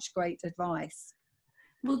such great advice.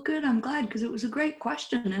 Well, good. I'm glad, because it was a great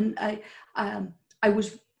question. And I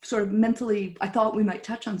was sort of mentally, I thought we might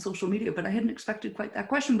touch on social media, but I hadn't expected quite that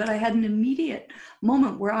question. But I had an immediate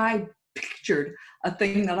moment where I pictured a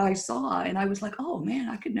thing that I saw, and I was like, oh man,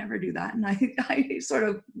 I could never do that. And I sort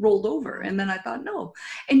of rolled over, and then I thought, no.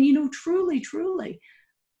 And truly,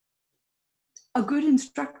 a good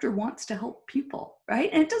instructor wants to help people, right?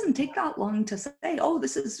 And it doesn't take that long to say, oh,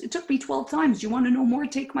 it took me 12 times. You want to know more?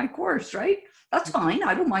 Take my course, right? That's fine.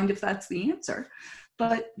 I don't mind if that's the answer.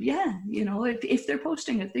 But yeah, if they're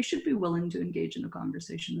posting it, they should be willing to engage in a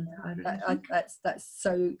conversation about it. That's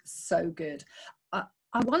so good.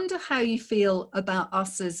 I wonder how you feel about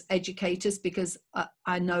us as educators, because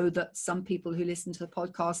I know that some people who listen to the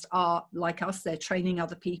podcast are like us. They're training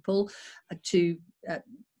other people to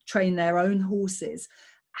train their own horses.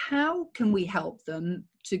 How can we help them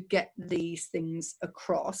to get these things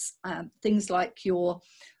across? Things like your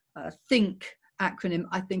THINK acronym,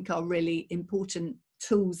 I think, are really important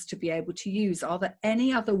tools to be able to use. Are there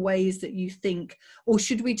any other ways that you think, or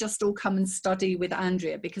should we just all come and study with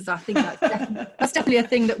Andrea? Because I think that's definitely a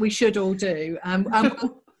thing that we should all do.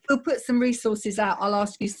 We'll put some resources out. I'll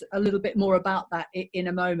ask you a little bit more about that in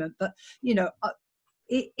a moment. But,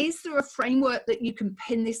 is there a framework that you can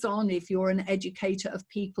pin this on if you're an educator of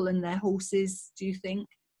people and their horses, do you think?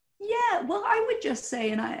 Yeah, well, I would just say,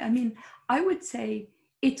 and I would say,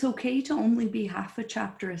 it's okay to only be half a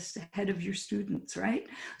chapter ahead of your students, right?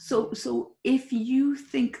 So if you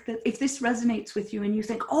think that, if this resonates with you and you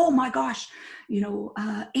think, oh my gosh,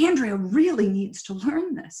 Andrea really needs to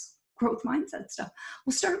learn this growth mindset stuff,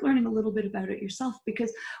 well, start learning a little bit about it yourself,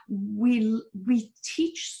 because we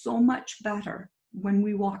teach so much better when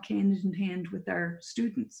we walk hand in hand with our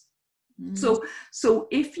students. So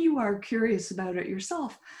if you are curious about it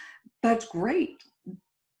yourself, that's great.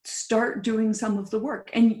 Start doing some of the work,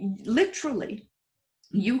 and literally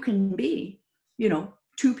you can be,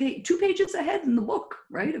 two pages ahead in the book,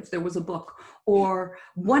 right? If there was a book, or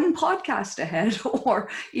one podcast ahead, or,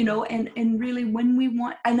 and really when we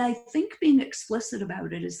want, and I think being explicit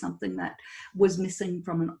about it is something that was missing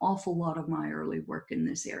from an awful lot of my early work in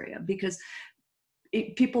this area, because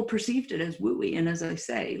people perceived it as wooey. And as I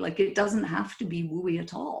say, like, it doesn't have to be wooey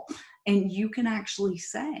at all. And you can actually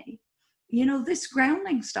say, this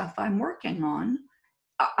grounding stuff I'm working on,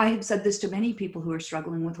 I have said this to many people who are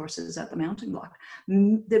struggling with horses at the mounting block.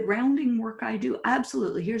 The grounding work I do,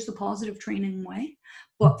 absolutely, here's the positive training way.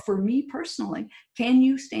 But for me personally, can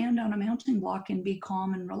you stand on a mounting block and be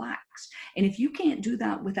calm and relaxed? And if you can't do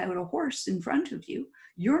that without a horse in front of you,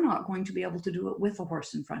 you're not going to be able to do it with a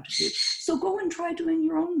horse in front of you. So go and try doing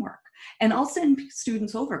your own work. And I'll send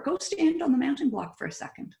students over, go stand on the mounting block for a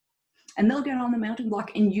second. And they'll get on the mounting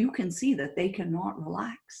block, and you can see that they cannot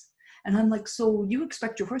relax. And I'm like, so you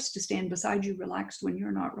expect your horse to stand beside you relaxed when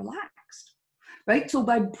you're not relaxed, right? So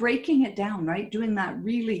by breaking it down, right, doing that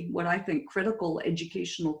really, what I think, critical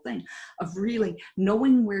educational thing of really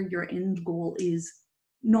knowing where your end goal is,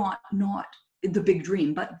 not the big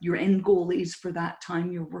dream, but your end goal is for that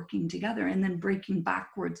time you're working together, and then breaking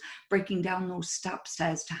backwards, breaking down those steps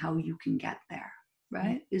as to how you can get there,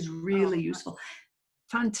 right, is really useful.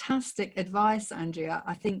 Fantastic advice, Andrea.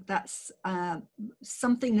 I think that's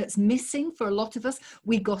something that's missing for a lot of us.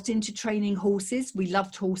 We got into training horses, we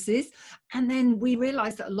loved horses, and then we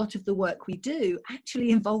realized that a lot of the work we do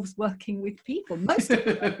actually involves working with people. Most of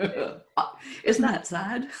it. Isn't that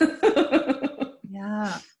sad?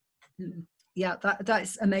 Yeah,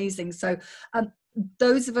 that's amazing. So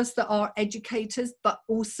those of us that are educators, but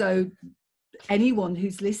also anyone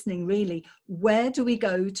who's listening, really, where do we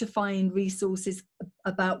go to find resources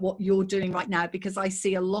about what you're doing right now? Because I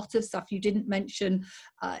see a lot of stuff you didn't mention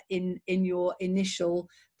in your initial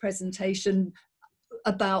presentation.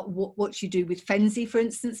 about what you do with Fenzi, for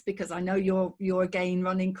instance, because I know you're again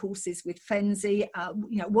running courses with Fenzi.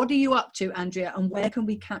 What are you up to, Andrea, and where can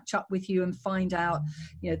we catch up with you and find out,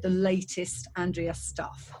 the latest Andrea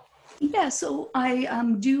stuff? Yeah, so I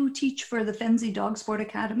do teach for the Fenzi Dog Sport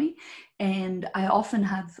Academy, and I often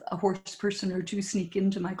have a horse person or two sneak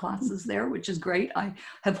into my classes there, which is great. I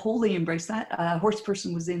have wholly embraced that. A horse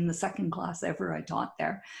person was in the second class ever I taught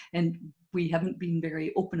there, and we haven't been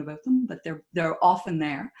very open about them, but they're often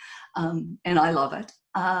there, and I love it.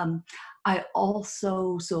 I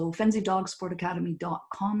also, so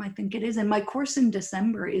FenziDogSportAcademy.com, I think it is, and my course in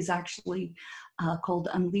December is actually called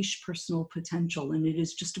Unleash Personal Potential, and it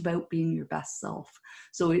is just about being your best self.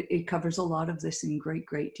 So it covers a lot of this in great,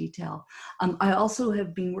 great detail. I also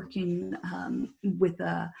have been working with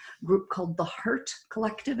a group called the Heart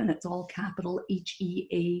Collective, and it's all capital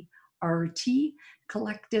HEART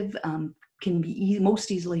Collective. Can be most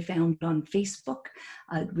easily found on Facebook.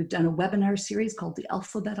 We've done a webinar series called the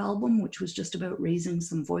Alphabet Album, which was just about raising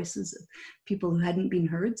some voices of people who hadn't been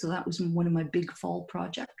heard. So that was one of my big fall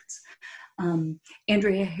projects.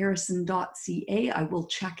 AndreaHarrison.ca, I will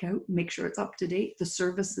check out, make sure it's up to date, the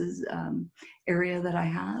services area that I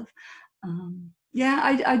have.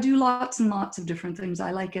 I do lots and lots of different things.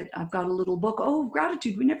 I like it. I've got a little book. Oh,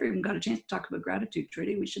 gratitude. We never even got a chance to talk about gratitude,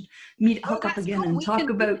 Trudy. We should hook up again and talk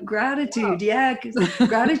about gratitude. Yeah, because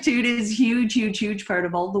gratitude is huge, huge, huge part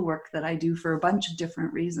of all the work that I do for a bunch of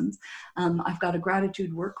different reasons. I've got a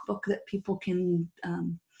gratitude workbook that people can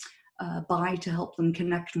buy to help them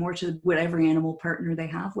connect more to whatever animal partner they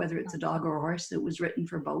have, whether it's a dog or a horse. It was written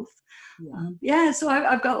for both. So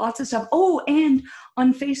I've got lots of stuff. Oh, and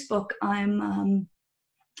on Facebook, I'm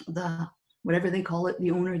the, whatever they call it, the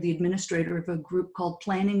owner, the administrator of a group called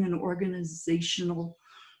Planning and Organizational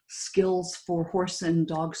Skills for Horse and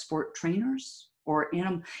Dog Sport Trainers, or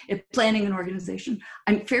planning and organization.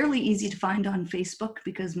 I'm fairly easy to find on Facebook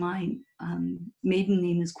because my maiden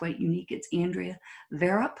name is quite unique. It's Andrea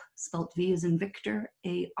Varup, spelled V as in Victor,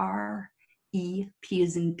 A-R-E-P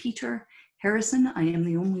as in Peter, Harrison. I am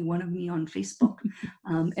the only one of me on Facebook.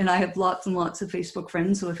 And I have lots and lots of Facebook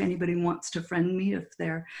friends. So if anybody wants to friend me, if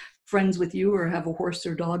they're friends with you or have a horse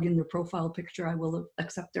or dog in their profile picture, I will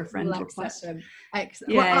accept their friend request.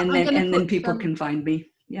 Excellent. Yeah, well, and then people can find me.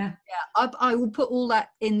 Yeah, I will put all that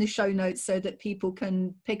in the show notes so that people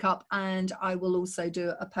can pick up, and I will also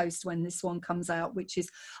do a post when this one comes out, which is,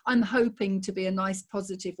 I'm hoping to be a nice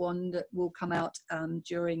positive one that will come out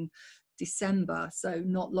during December, so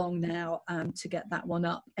not long now, to get that one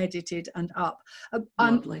up, edited and up.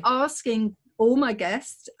 I'm asking all my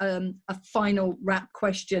guests a final wrap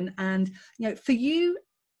question, and for you,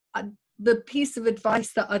 the piece of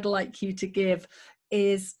advice that I'd like you to give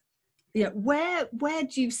is, where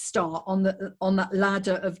do you start on that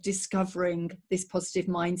ladder of discovering this positive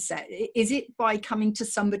mindset? Is it by coming to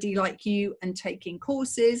somebody like you and taking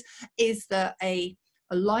courses? Is there a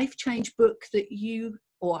life change book that you,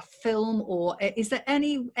 or a film, or is there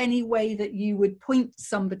any way that you would point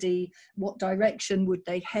somebody? What direction would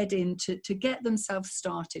they head in to get themselves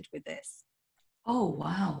started with this? Oh,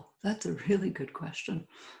 wow. That's a really good question.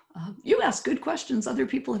 You ask good questions other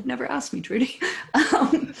people have never asked me, Trudy.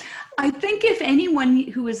 I think if anyone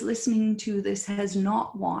who is listening to this has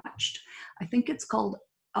not watched, I think it's called,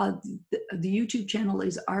 the YouTube channel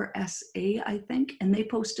is RSA, I think, and they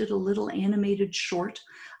posted a little animated short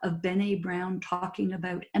of Brené Brown talking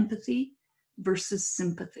about empathy versus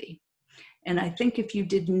sympathy. And I think if you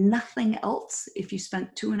did nothing else, if you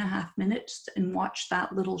spent 2.5 minutes and watched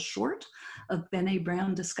that little short of Brené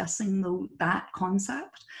Brown discussing that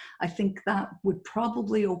concept, I think that would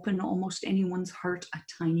probably open almost anyone's heart a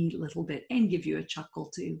tiny little bit and give you a chuckle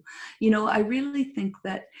too. I really think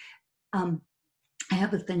that I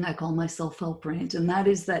have a thing I call my self-help rant, and that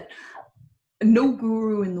is that no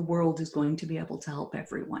guru in the world is going to be able to help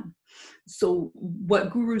everyone. So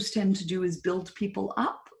what gurus tend to do is build people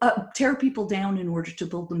up, tear people down in order to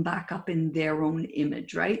build them back up in their own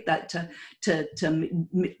image, right? That to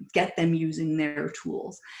get them using their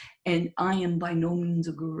tools. And I am by no means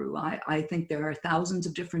a guru. I think there are thousands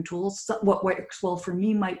of different tools. What works well for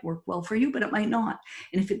me might work well for you, but it might not.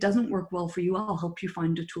 And if it doesn't work well for you, I'll help you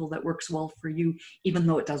find a tool that works well for you, even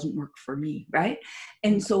though it doesn't work for me, right?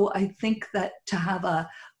 And so I think that to have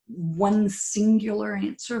one singular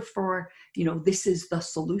answer for, this is the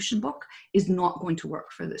solution book is not going to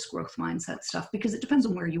work for this growth mindset stuff, because it depends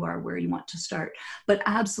on where you are, where you want to start. But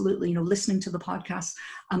absolutely, listening to the podcasts,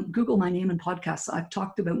 Google my name and podcasts. I've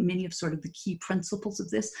talked about many of sort of the key principles of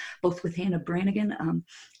this, both with Hannah Brannigan,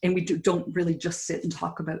 and we don't really just sit and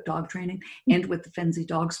talk about dog training, and with the Fenzi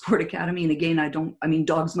Dog Sport Academy. And again,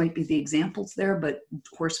 dogs might be the examples there, but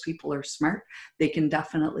horse people are smart. They can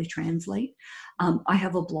definitely translate. I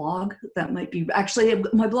have a blog that might be, actually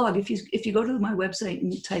my blog, if you go to my website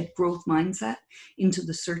and you type growth mindset into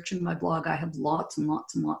the search in my blog, I have lots and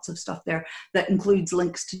lots and lots of stuff there that includes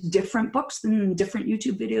links to different books and different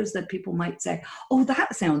YouTube videos that people might say, oh,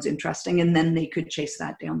 that sounds interesting. And then they could chase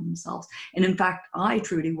that down themselves. And in fact, I,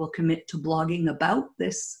 Trudy, will commit to blogging about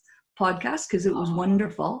this podcast because it was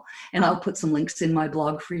wonderful, and I'll put some links in my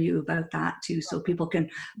blog for you about that too, so people can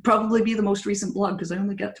probably be the most recent blog, because I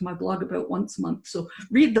only get to my blog about once a month. So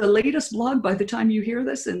read the latest blog by the time you hear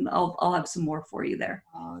this, and I'll have some more for you there.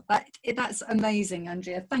 That's amazing,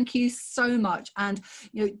 Andrea. Thank you so much. And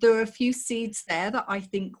there are a few seeds there that I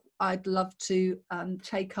think I'd love to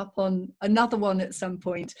take up on another one at some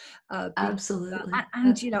point. Absolutely.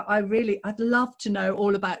 And I'd love to know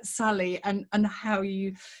all about Sally and how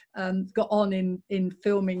you got on in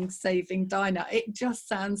filming Saving Dinah. It just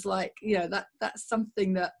sounds like, that's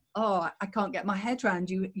something that, I can't get my head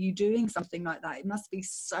around you doing something like that. It must be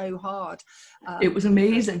so hard. It was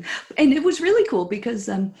amazing. And it was really cool because,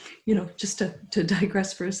 just to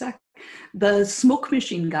digress for a sec, the Smoke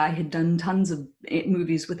Machine guy had done tons of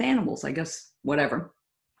movies with animals, I guess, whatever.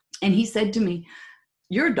 And he said to me,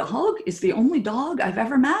 your dog is the only dog I've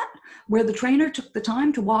ever met where the trainer took the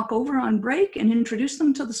time to walk over on break and introduce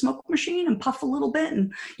them to the smoke machine and puff a little bit.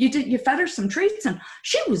 And you fed her some treats, and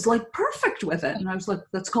she was like perfect with it. And I was like,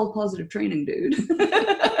 that's called positive training, dude.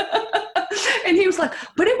 And he was like,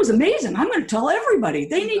 but it was amazing. I'm going to tell everybody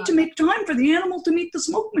they need to make time for the animal to meet the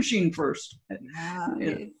smoke machine first.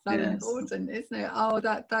 It's so important, isn't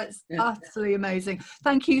it? That's utterly amazing.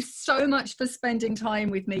 Thank you so much for spending time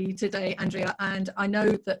with me today, Andrea. And I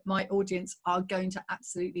know that my audience are going to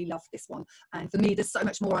absolutely love this one. And for me, there's so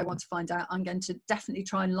much more I want to find out. I'm going to definitely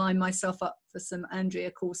try and line myself up for some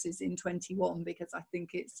Andrea courses in 21, because I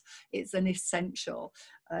think it's an essential.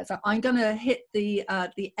 So I'm going to hit the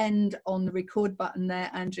end on the record button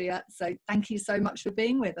there, Andrea. So thank you so much for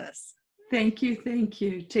being with us. Thank you.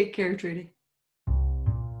 Take care, Trudy.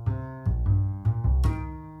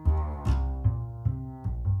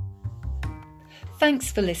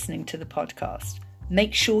 Thanks for listening to the podcast.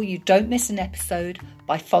 Make sure you don't miss an episode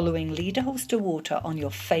by following Leader Holster Water on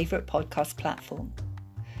your favourite podcast platform.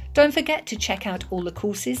 Don't forget to check out all the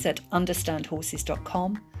courses at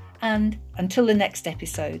understandhorses.com. And until the next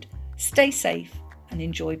episode, stay safe and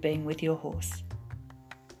enjoy being with your horse.